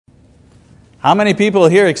How many people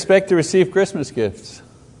here expect to receive Christmas gifts?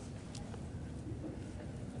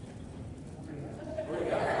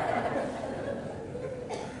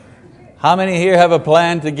 How many here have a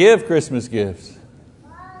plan to give Christmas gifts?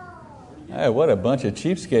 Hey, what a bunch of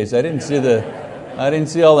cheapskates. I didn't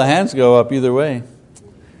see all the hands go up either way.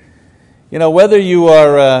 You know, whether you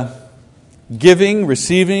are giving,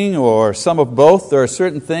 receiving, or some of both, there are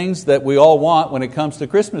certain things that we all want when it comes to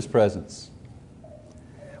Christmas presents.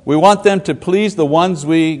 We want them to please the ones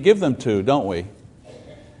we give them to, don't we?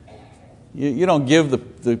 You don't give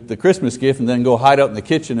the Christmas gift and then go hide out in the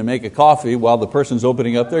kitchen and make a coffee while the person's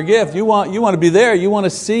opening up their gift. You want to be there. You want to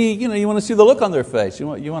see the look on their face. You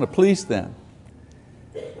want to please them.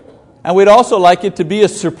 And we'd also like it to be a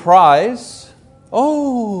surprise. We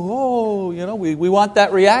want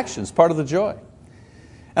that reaction. It's part of the joy.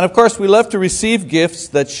 And of course, we love to receive gifts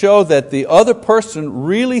that show that the other person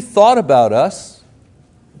really thought about us,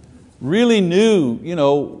 really knew,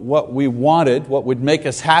 what we wanted, what would make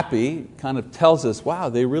us happy. Kind of tells us, wow,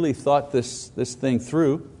 they really thought this thing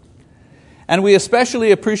through. And we especially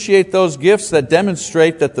appreciate those gifts that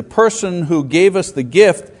demonstrate that the person who gave us the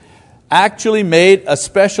gift actually made a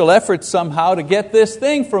special effort somehow to get this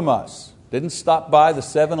thing from us. Didn't stop by the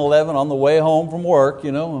 7-Eleven on the way home from work,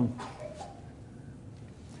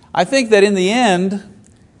 I think that in the end,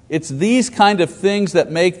 it's these kind of things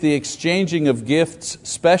that make the exchanging of gifts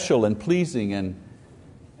special and pleasing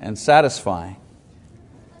and satisfying.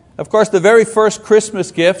 Of course, the very first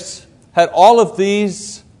Christmas gifts had all of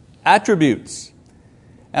these attributes.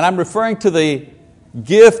 And I'm referring to the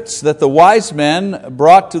gifts that the wise men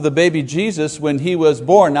brought to the baby Jesus when He was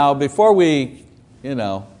born. Now, before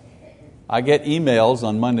I get emails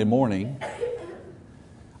on Monday morning.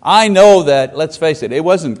 I know that, let's face it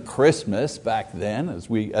wasn't Christmas back then as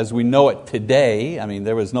we know it today. I mean,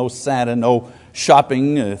 there was no Santa, no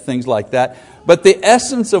shopping, things like that. But the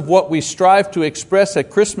essence of what we strive to express at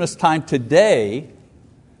Christmas time today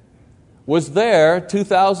was there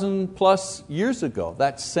 2,000 plus years ago.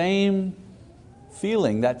 That same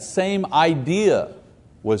feeling, that same idea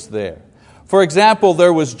was there. For example,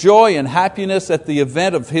 there was joy and happiness at the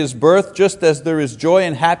event of His birth, just as there is joy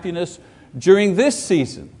and happiness during this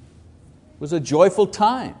season. It was a joyful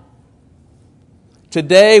time.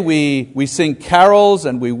 Today we sing carols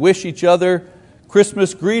and we wish each other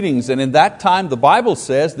Christmas greetings. And in that time, the Bible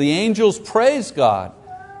says, the angels praise God,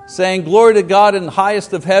 saying, "Glory to God in the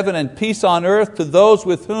highest of heaven and peace on earth to those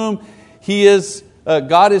with whom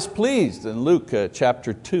God is pleased." In Luke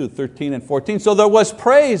chapter 2, 13 and 14. So there was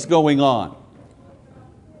praise going on,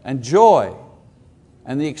 and joy,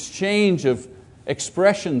 and the exchange of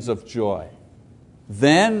expressions of joy,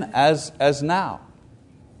 then as now.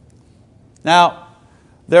 Now,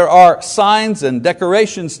 there are signs and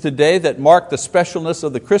decorations today that mark the specialness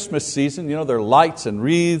of the Christmas season. There are lights and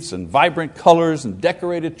wreaths and vibrant colors and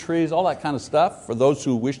decorated trees, all that kind of stuff for those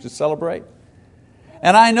who wish to celebrate.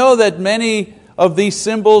 And I know that many of these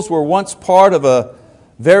symbols were once part of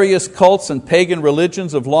various cults and pagan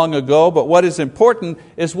religions of long ago, but what is important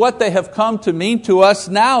is what they have come to mean to us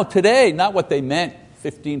now, today, not what they meant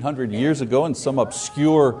 1,500 years ago in some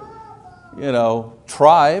obscure,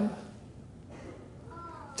 tribe.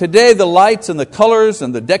 Today, the lights and the colors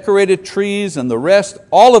and the decorated trees and the rest,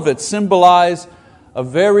 all of it symbolize a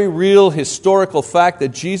very real historical fact that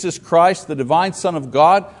Jesus Christ, the divine Son of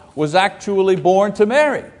God, was actually born to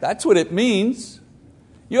Mary. That's what it means.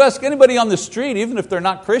 You ask anybody on the street, even if they're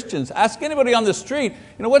not Christians, ask anybody on the street,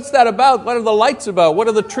 what's that about? What are the lights about? What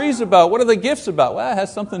are the trees about? What are the gifts about? Well, it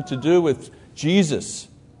has something to do with Jesus.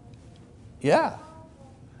 Yeah.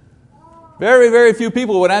 Very, very few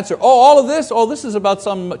people would answer, all of this? This is about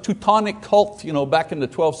some Teutonic cult, back in the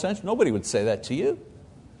 12th century. Nobody would say that to you.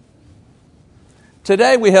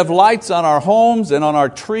 Today we have lights on our homes and on our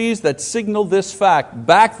trees that signal this fact.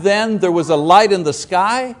 Back then there was a light in the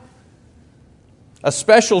sky, a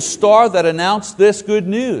special star that announced this good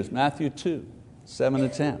news, Matthew 2, 7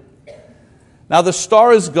 and 10. Now the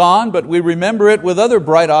star is gone, but we remember it with other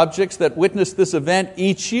bright objects that witness this event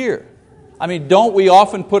each year. I mean, don't we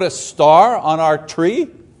often put a star on our tree?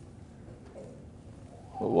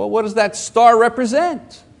 Well, what does that star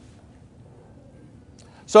represent?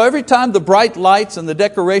 So every time the bright lights and the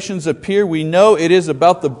decorations appear, we know it is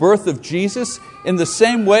about the birth of Jesus, in the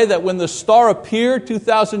same way that when the star appeared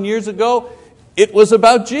 2,000 years ago, it was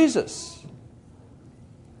about Jesus.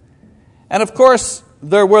 And of course,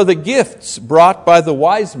 there were the gifts brought by the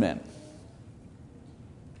wise men.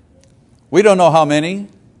 We don't know how many,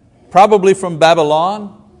 probably from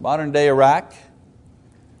Babylon, modern day Iraq.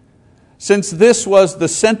 Since this was the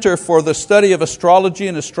center for the study of astrology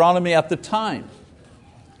and astronomy at the time.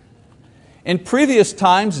 In previous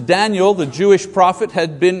times, Daniel, the Jewish prophet,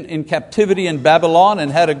 had been in captivity in Babylon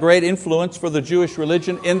and had a great influence for the Jewish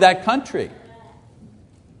religion in that country.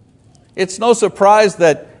 It's no surprise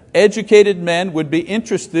that educated men would be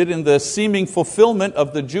interested in the seeming fulfillment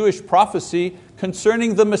of the Jewish prophecy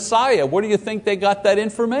concerning the Messiah. Where do you think they got that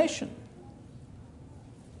information?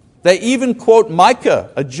 They even quote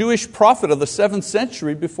Micah, a Jewish prophet of the 7th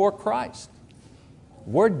century before Christ.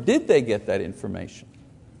 Where did they get that information?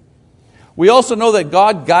 We also know that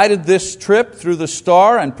God guided this trip through the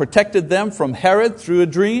star and protected them from Herod through a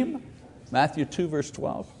dream. Matthew 2 verse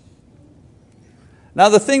 12. Now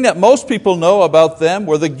the thing that most people know about them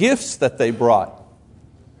were the gifts that they brought.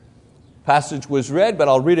 Passage was read, but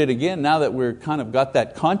I'll read it again now that we're kind of got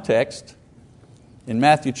that context. In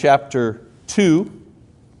Matthew chapter 2,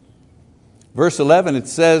 verse 11, it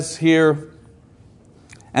says here,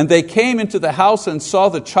 "And they came into the house and saw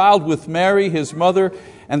the child with Mary, his mother,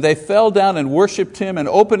 and they fell down and worshipped Him, and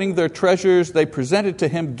opening their treasures, they presented to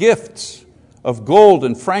Him gifts of gold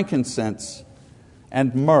and frankincense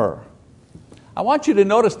and myrrh." I want you to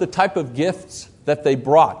notice the type of gifts that they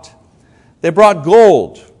brought. They brought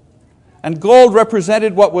gold, and gold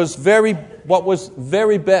represented what was very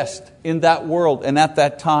best in that world and at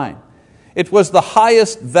that time. It was the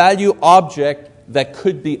highest value object that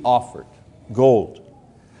could be offered, gold.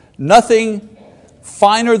 Nothing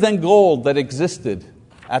finer than gold that existed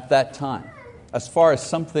at that time, as far as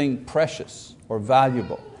something precious or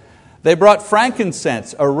valuable. They brought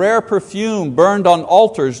frankincense, a rare perfume burned on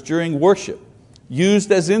altars during worship, used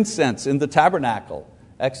as incense in the tabernacle,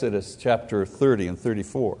 Exodus chapter 30 and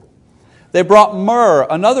 34. They brought myrrh,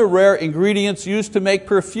 another rare ingredient used to make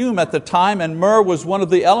perfume at the time, and myrrh was one of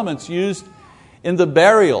the elements used in the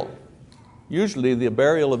burial, usually the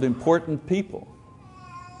burial of important people.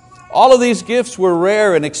 All of these gifts were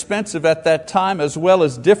rare and expensive at that time, as well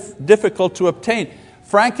as difficult to obtain.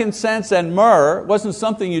 Frankincense and myrrh wasn't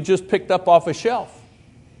something you just picked up off a shelf.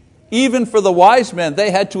 Even for the wise men, they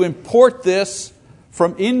had to import this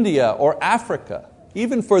from India or Africa.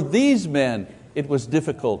 Even for these men, it was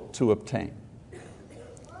difficult to obtain.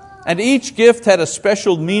 And each gift had a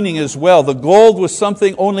special meaning as well. The gold was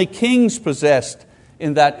something only kings possessed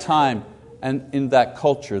in that time and in that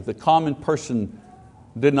culture. The common person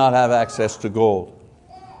did not have access to gold.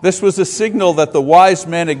 This was a signal that the wise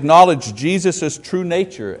men acknowledged Jesus' true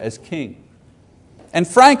nature as king. And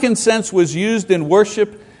frankincense was used in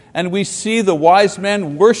worship, and we see the wise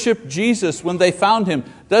men worship Jesus when they found Him.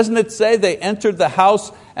 Doesn't it say they entered the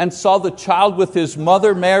house and saw the child with His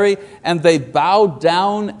mother Mary, and they bowed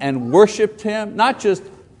down and worshiped Him? Not just,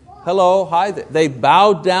 hello, hi, they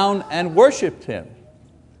bowed down and worshiped Him.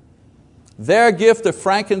 Their gift of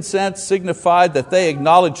frankincense signified that they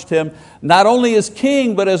acknowledged Him not only as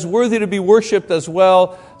king, but as worthy to be worshipped as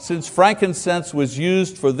well, since frankincense was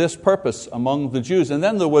used for this purpose among the Jews. And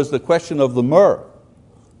then there was the question of the myrrh.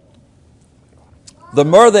 The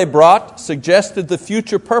myrrh they brought suggested the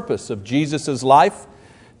future purpose of Jesus' life,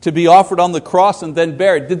 to be offered on the cross and then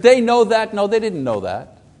buried. Did they know that? No, they didn't know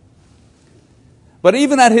that. But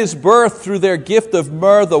even at His birth, through their gift of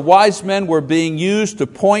myrrh, the wise men were being used to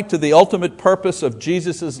point to the ultimate purpose of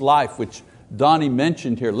Jesus' life, which Donnie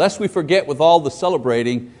mentioned here. Lest we forget, with all the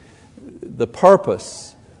celebrating, the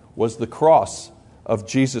purpose was the cross of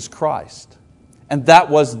Jesus Christ. And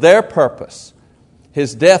that was their purpose,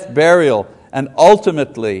 His death, burial, and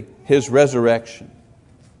ultimately His resurrection.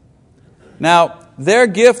 Now, their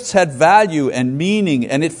gifts had value and meaning,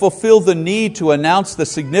 and it fulfilled the need to announce the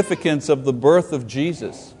significance of the birth of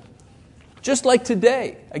Jesus. Just like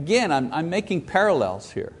today, again, I'm making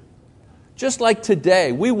parallels here. Just like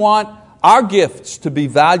today, we want our gifts to be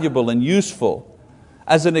valuable and useful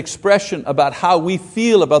as an expression about how we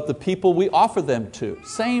feel about the people we offer them to.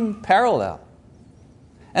 Same parallel.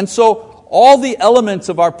 And so all the elements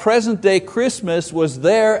of our present day Christmas was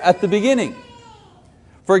there at the beginning.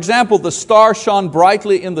 For example, the star shone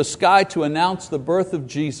brightly in the sky to announce the birth of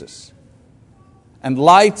Jesus. And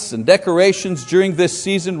lights and decorations during this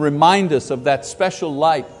season remind us of that special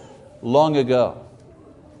light long ago.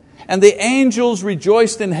 And the angels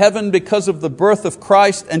rejoiced in heaven because of the birth of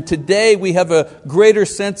Christ, and today we have a greater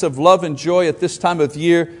sense of love and joy at this time of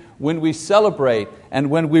year when we celebrate and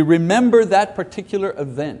when we remember that particular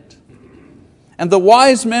event. And the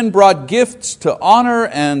wise men brought gifts to honor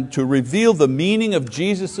and to reveal the meaning of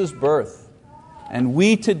Jesus' birth. And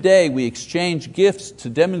we today, we exchange gifts to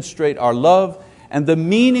demonstrate our love and the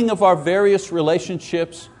meaning of our various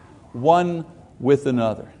relationships one with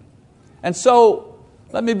another. And so,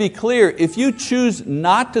 let me be clear, if you choose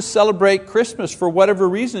not to celebrate Christmas for whatever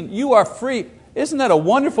reason, you are free. Isn't that a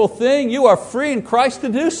wonderful thing? You are free in Christ to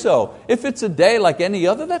do so. If it's a day like any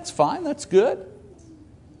other, that's fine, that's good.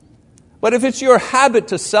 But if it's your habit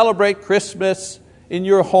to celebrate Christmas in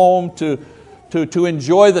your home, to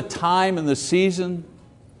enjoy the time and the season,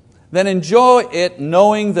 then enjoy it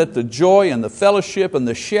knowing that the joy and the fellowship and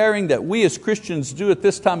the sharing that we as Christians do at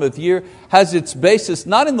this time of year has its basis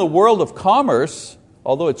not in the world of commerce,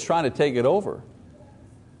 although it's trying to take it over,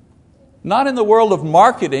 not in the world of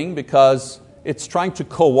marketing because it's trying to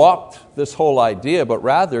co-opt this whole idea, but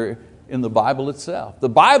rather in the Bible itself. The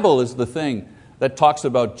Bible is the thing that talks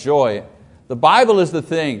about joy. The Bible is the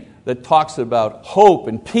thing that talks about hope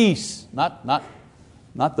and peace, not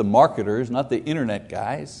the marketers, not the internet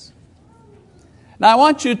guys. Now I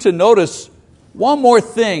want you to notice one more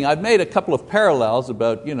thing. I've made a couple of parallels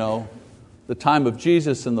about the time of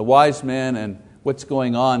Jesus and the wise men and what's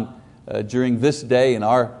going on during this day in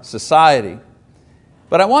our society.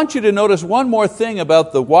 But I want you to notice one more thing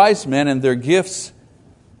about the wise men and their gifts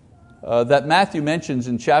that Matthew mentions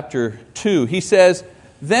in chapter 2. He says,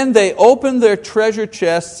 "Then they opened their treasure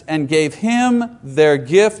chests and gave Him their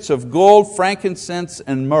gifts of gold, frankincense,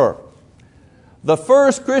 and myrrh." The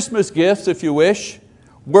first Christmas gifts, if you wish,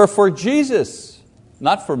 were for Jesus,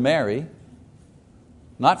 not for Mary,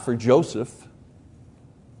 not for Joseph.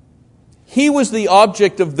 He was the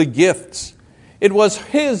object of the gifts. It was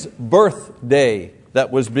His birthday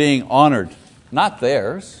that was being honored, not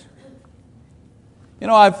theirs.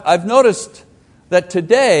 I've noticed that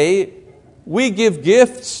today we give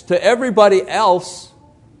gifts to everybody else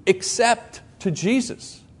except to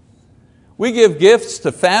Jesus. We give gifts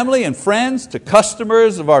to family and friends, to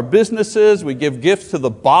customers of our businesses. We give gifts to the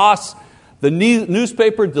boss, the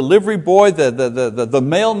newspaper delivery boy, the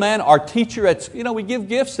mailman, our teacher. We give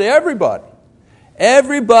gifts to everybody.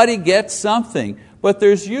 Everybody gets something, but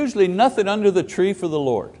there's usually nothing under the tree for the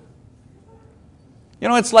Lord.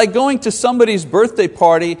 It's like going to somebody's birthday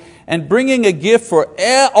party and bringing a gift for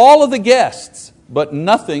all of the guests, but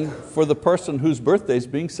nothing for the person whose birthday is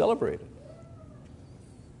being celebrated.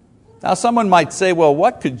 Now someone might say, well,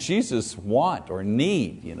 what could Jesus want or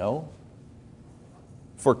need,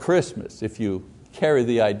 for Christmas, if you carry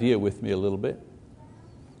the idea with me a little bit?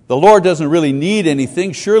 The Lord doesn't really need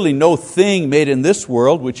anything, surely no thing made in this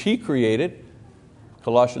world which He created.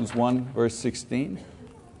 Colossians 1 verse 16.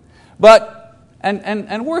 But,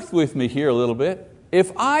 and work with me here a little bit,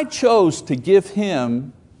 if I chose to give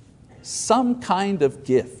Him some kind of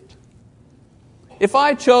gift, if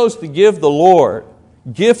I chose to give the Lord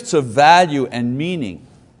gifts of value and meaning,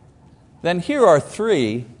 then here are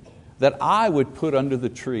three that I would put under the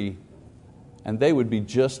tree, and they would be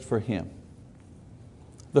just for Him.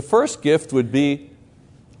 The first gift would be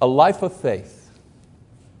a life of faith.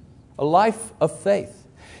 A life of faith.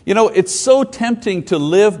 It's so tempting to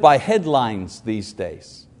live by headlines these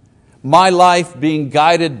days. My life being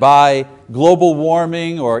guided by global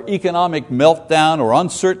warming or economic meltdown or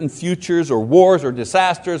uncertain futures or wars or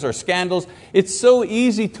disasters or scandals. It's so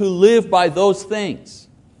easy to live by those things.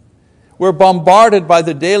 We're bombarded by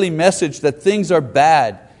the daily message that things are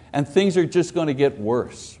bad and things are just going to get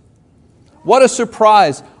worse. What a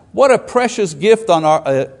surprise! What a precious gift our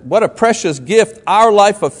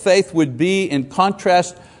life of faith would be in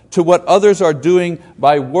contrast to what others are doing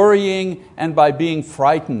by worrying and by being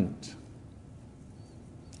frightened.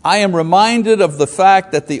 I am reminded of the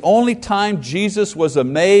fact that the only time Jesus was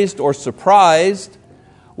amazed or surprised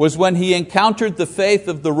was when He encountered the faith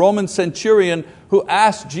of the Roman centurion who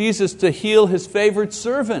asked Jesus to heal his favorite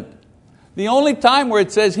servant. The only time where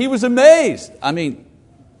it says He was amazed.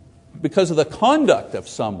 Because of the conduct of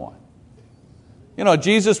someone.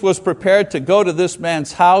 Jesus was prepared to go to this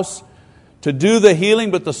man's house to do the healing,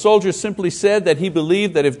 but the soldier simply said that he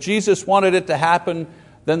believed that if Jesus wanted it to happen,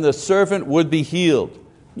 then the servant would be healed.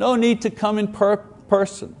 No need to come in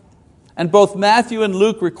person. And both Matthew and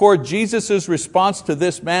Luke record Jesus' response to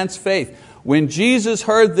this man's faith. When Jesus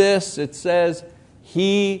heard this, it says,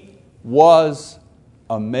 He was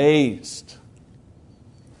amazed.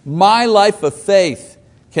 My life of faith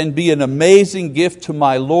can be an amazing gift to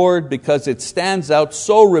my Lord because it stands out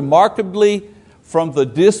so remarkably from the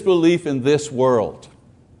disbelief in this world.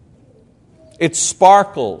 It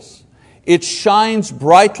sparkles, it shines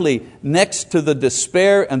brightly next to the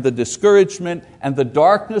despair and the discouragement and the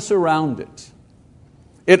darkness around it.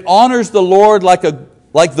 It honors the Lord like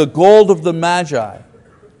the gold of the Magi.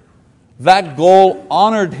 That gold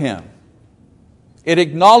honored Him. It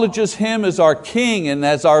acknowledges Him as our King and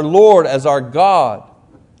as our Lord, as our God,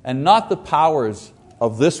 and not the powers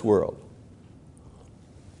of this world.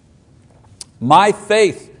 My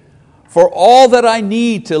faith for all that I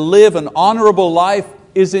need to live an honorable life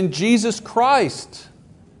is in Jesus Christ.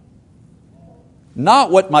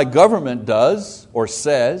 Not what my government does or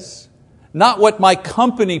says, not what my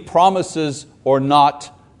company promises or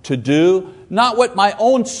not to do, not what my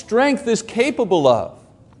own strength is capable of.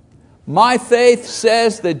 My faith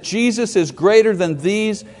says that Jesus is greater than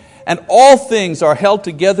these, and all things are held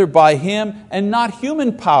together by Him and not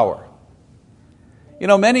human power. You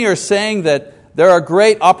know, many are saying that there are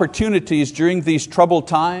great opportunities during these troubled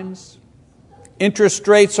times. Interest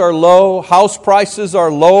rates are low, house prices are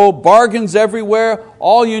low, bargains everywhere.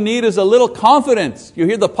 All you need is a little confidence. You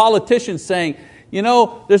hear the politicians saying, you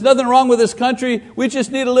know, there's nothing wrong with this country, we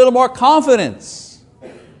just need a little more confidence.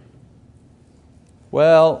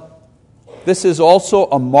 Well, this is also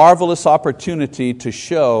a marvelous opportunity to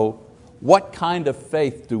show what kind of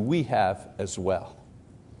faith do we have as well.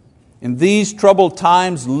 In these troubled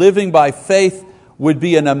times, living by faith would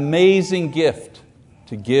be an amazing gift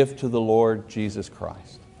to give to the Lord Jesus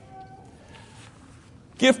Christ.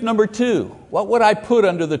 Gift number 2, what would I put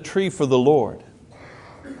under the tree for the Lord?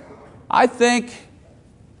 I think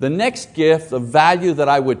the next gift of value that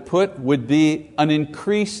I would put would be an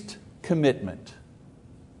increased commitment.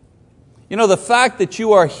 You know, the fact that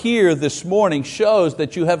you are here this morning shows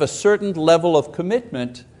that you have a certain level of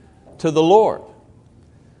commitment to the Lord.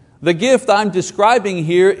 The gift I'm describing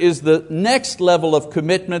here is the next level of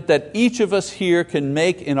commitment that each of us here can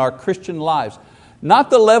make in our Christian lives. Not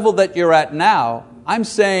the level that you're at now, I'm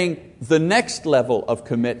saying the next level of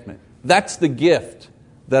commitment. That's the gift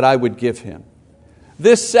that I would give him.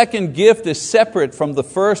 This second gift is separate from the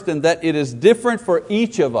first in that it is different for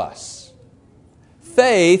each of us.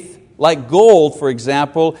 Faith, like gold, for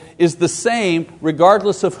example, is the same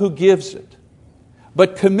regardless of who gives it.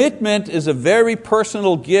 But commitment is a very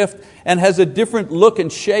personal gift and has a different look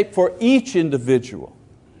and shape for each individual.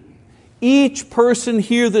 Each person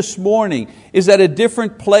here this morning is at a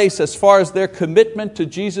different place as far as their commitment to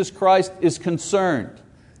Jesus Christ is concerned.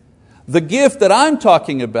 The gift that I'm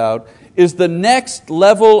talking about is the next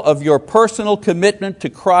level of your personal commitment to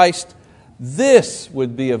Christ. This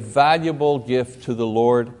would be a valuable gift to the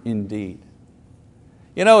Lord indeed.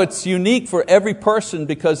 You know, it's unique for every person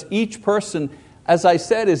because each person, as I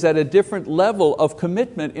said, is at a different level of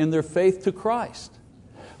commitment in their faith to Christ.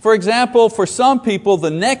 For example, for some people,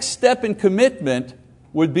 the next step in commitment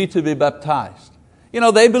would be to be baptized. You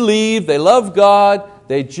know, they believe, they love God,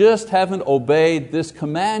 they just haven't obeyed this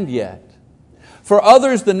command yet. For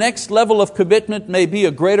others, the next level of commitment may be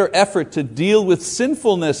a greater effort to deal with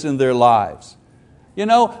sinfulness in their lives. You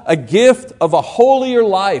know, a gift of a holier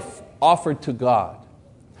life offered to God.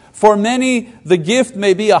 For many, the gift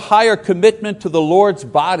may be a higher commitment to the Lord's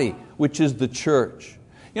body, which is the church.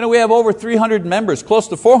 You know, we have over 300 members, close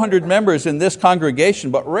to 400 members in this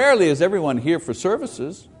congregation, but rarely is everyone here for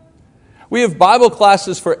services. We have Bible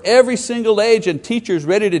classes for every single age and teachers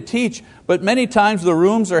ready to teach, but many times the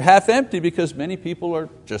rooms are half empty because many people are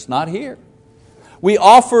just not here. We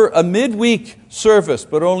offer a midweek service,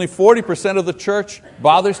 but only 40% of the church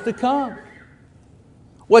bothers to come.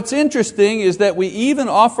 What's interesting is that we even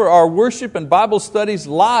offer our worship and Bible studies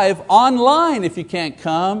live online if you can't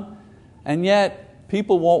come, and yet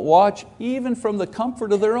people won't watch even from the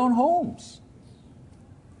comfort of their own homes.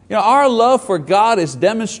 You know, our love for God is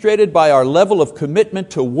demonstrated by our level of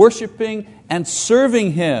commitment to worshiping and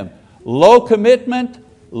serving Him. Low commitment,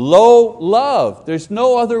 low love. There's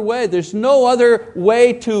no other way. There's no other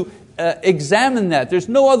way to examine that. There's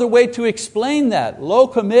no other way to explain that. Low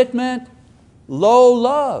commitment, low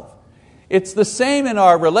love. It's the same in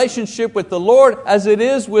our relationship with the Lord as it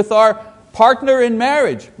is with our partner in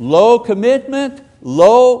marriage. Low commitment,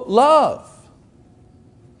 low love.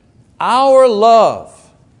 Our love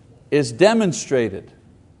is demonstrated,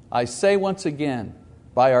 I say once again,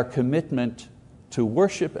 by our commitment to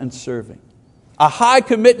worship and serving. A high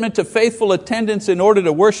commitment to faithful attendance in order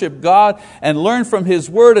to worship God and learn from His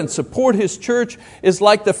Word and support His church is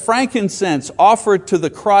like the frankincense offered to the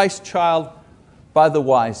Christ child by the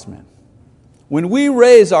wise men. When we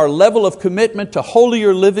raise our level of commitment to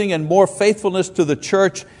holier living and more faithfulness to the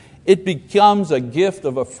church, it becomes a gift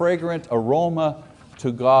of a fragrant aroma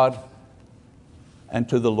to God and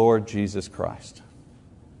to the Lord Jesus Christ.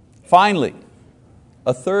 Finally,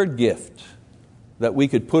 a third gift that we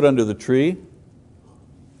could put under the tree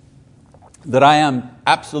that I am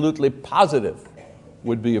absolutely positive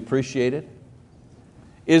would be appreciated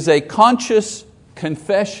is a conscious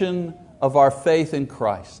confession of our faith in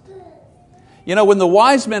Christ. You know, when the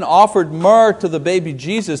wise men offered myrrh to the baby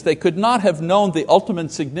Jesus, they could not have known the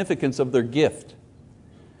ultimate significance of their gift.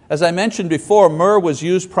 As I mentioned before, myrrh was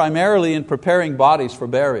used primarily in preparing bodies for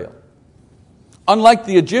burial. Unlike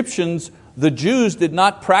the Egyptians, The Jews did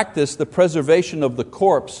not practice the preservation of the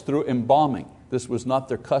corpse through embalming. This was not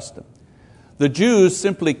their custom. The Jews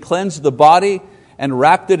simply cleansed the body and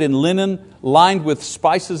wrapped it in linen lined with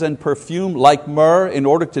spices and perfume like myrrh in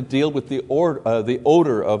order to deal with the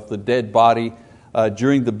odor of the dead body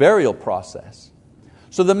during the burial process.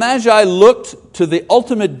 So the Magi looked to the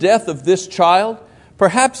ultimate death of this child.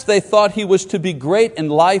 Perhaps they thought he was to be great in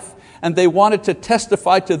life, and they wanted to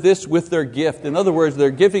testify to this with their gift. In other words, they're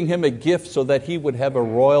giving him a gift so that he would have a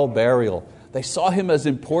royal burial. They saw him as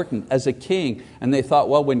important, as a king, and they thought,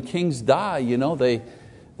 well, when kings die,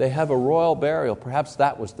 they have a royal burial. Perhaps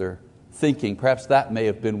that was their thinking. Perhaps that may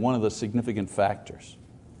have been one of the significant factors.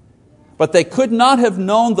 But they could not have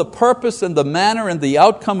known the purpose and the manner and the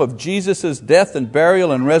outcome of Jesus' death and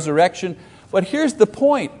burial and resurrection. But here's the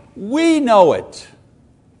point. We know it.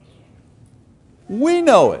 We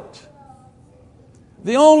know it.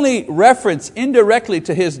 The only reference indirectly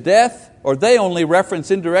to His death, or they only reference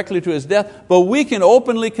indirectly to His death, but we can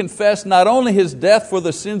openly confess not only His death for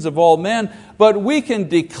the sins of all men, but we can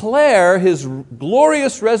declare His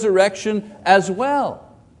glorious resurrection as well.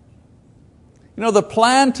 The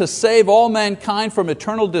plan to save all mankind from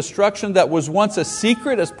eternal destruction that was once a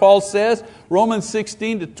secret, as Paul says, Romans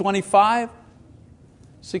 16 and 25,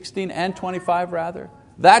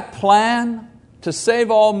 that plan to save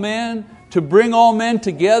all men, to bring all men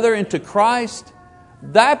together into Christ,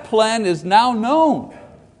 that plan is now known.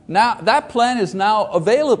 That plan is now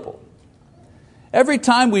available. Every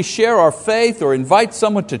time we share our faith or invite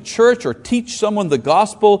someone to church or teach someone the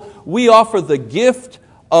gospel, we offer the gift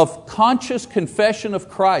of conscious confession of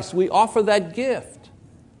Christ. We offer that gift.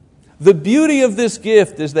 The beauty of this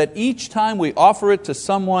gift is that each time we offer it to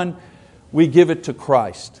someone, we give it to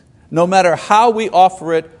Christ. No matter how we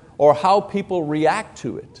offer it or how people react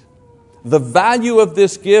to it. The value of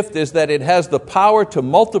this gift is that it has the power to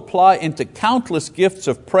multiply into countless gifts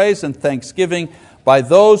of praise and thanksgiving by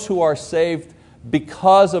those who are saved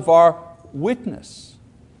because of our witness.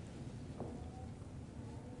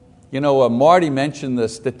 Marty mentioned the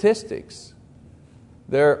statistics.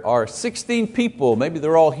 There are 16 people, maybe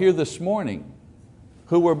they're all here this morning,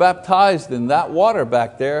 who were baptized in that water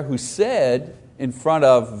back there, who said in front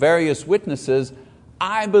of various witnesses,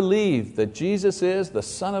 I believe that Jesus is the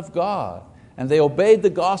Son of God. And they obeyed the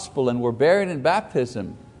gospel and were buried in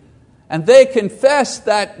baptism. And they confessed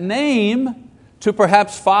that name to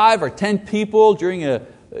perhaps 5 or 10 people during an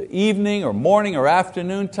evening or morning or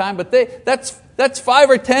afternoon time. But that's 5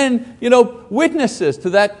 or 10 witnesses to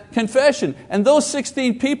that confession. And those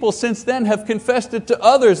 16 people since then have confessed it to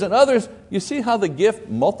others and others. You see how the gift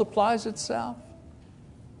multiplies itself?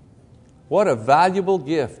 What a valuable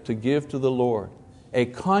gift to give to the Lord. A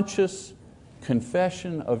conscious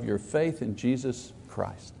confession of your faith in Jesus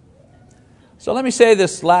Christ. So let me say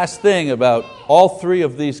this last thing about all three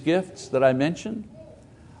of these gifts that I mentioned.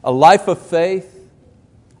 A life of faith,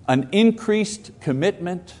 an increased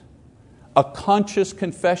commitment, a conscious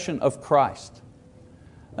confession of Christ.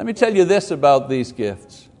 Let me tell you this about these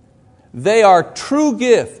gifts. They are true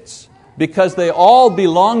gifts because they all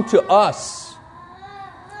belong to us.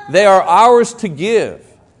 They are ours to give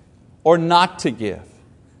or not to give.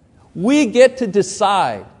 We get to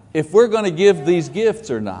decide if we're going to give these gifts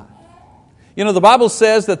or not. The Bible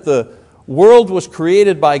says that the world was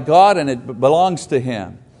created by God and it belongs to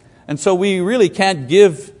Him. And so we really can't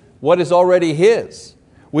give what is already His.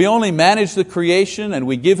 We only manage the creation and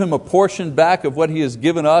we give Him a portion back of what He has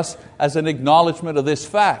given us as an acknowledgement of this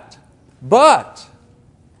fact. But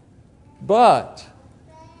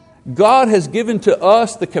God has given to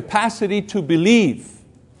us the capacity to believe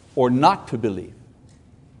or not to believe.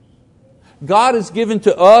 God has given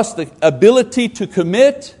to us the ability to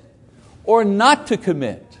commit or not to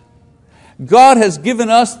commit. God has given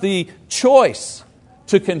us the choice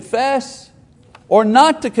to confess or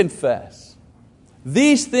not to confess.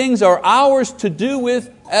 These things are ours to do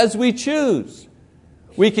with as we choose.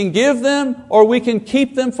 We can give them or we can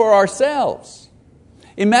keep them for ourselves.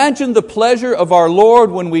 Imagine the pleasure of our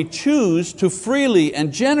Lord when we choose to freely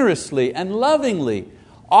and generously and lovingly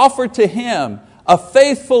offer to Him a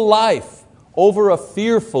faithful life over a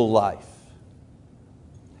fearful life.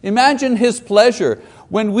 Imagine His pleasure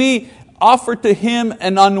when we offer to Him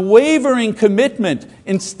an unwavering commitment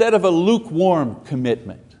instead of a lukewarm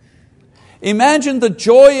commitment. Imagine the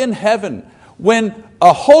joy in heaven when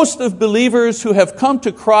a host of believers who have come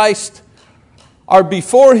to Christ are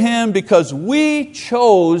before Him because we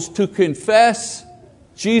chose to confess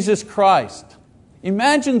Jesus Christ.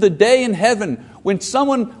 Imagine the day in heaven when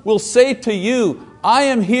someone will say to you, I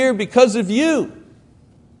am here because of you.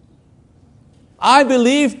 I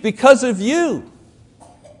believe because of you.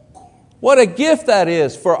 What a gift that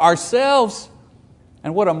is for ourselves,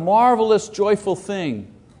 and what a marvelous, joyful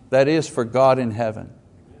thing that is for God in heaven.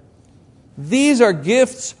 These are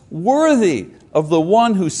gifts worthy of the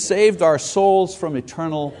one who saved our souls from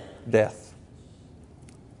eternal death.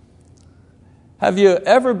 Have you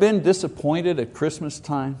ever been disappointed at Christmas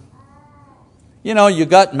time? You know, you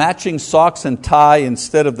got matching socks and tie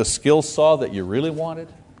instead of the skill saw that you really wanted.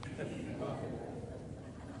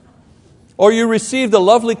 Or you received a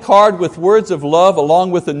lovely card with words of love along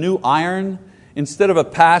with a new iron instead of a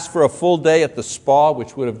pass for a full day at the spa,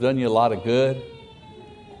 which would have done you a lot of good.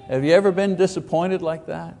 Have you ever been disappointed like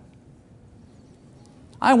that?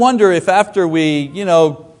 I wonder if after we,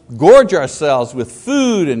 gorge ourselves with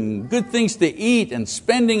food and good things to eat and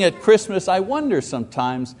spending at Christmas, I wonder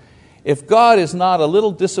sometimes if God is not a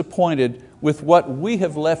little disappointed with what we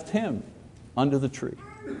have left Him under the tree.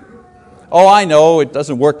 Oh, I know it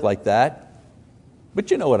doesn't work like that,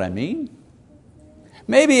 but you know what I mean.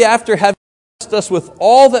 Maybe after having blessed us with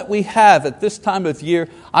all that we have at this time of year,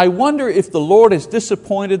 I wonder if the Lord is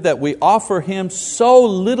disappointed that we offer Him so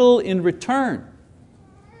little in return.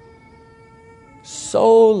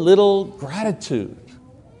 So little gratitude.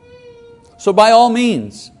 So by all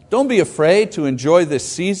means, don't be afraid to enjoy this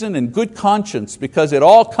season in good conscience, because it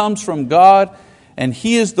all comes from God and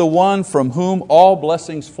He is the one from whom all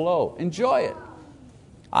blessings flow. Enjoy it.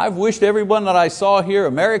 I've wished everyone that I saw here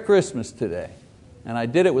a Merry Christmas today, and I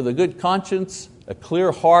did it with a good conscience, a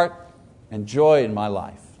clear heart, and joy in my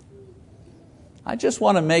life. I just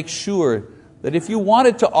want to make sure that if you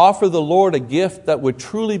wanted to offer the Lord a gift that would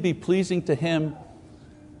truly be pleasing to Him,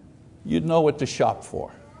 you'd know what to shop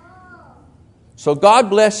for. So God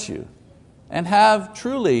bless you, and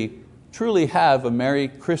truly have a Merry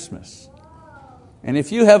Christmas. And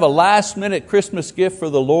if you have a last-minute Christmas gift for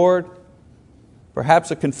the Lord,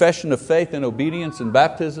 perhaps a confession of faith and obedience in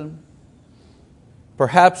baptism,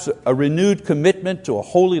 perhaps a renewed commitment to a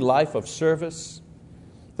holy life of service,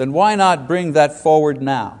 then why not bring that forward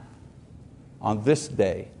now, on this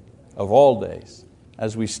day of all days,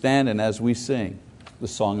 as we stand and as we sing the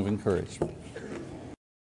song of encouragement.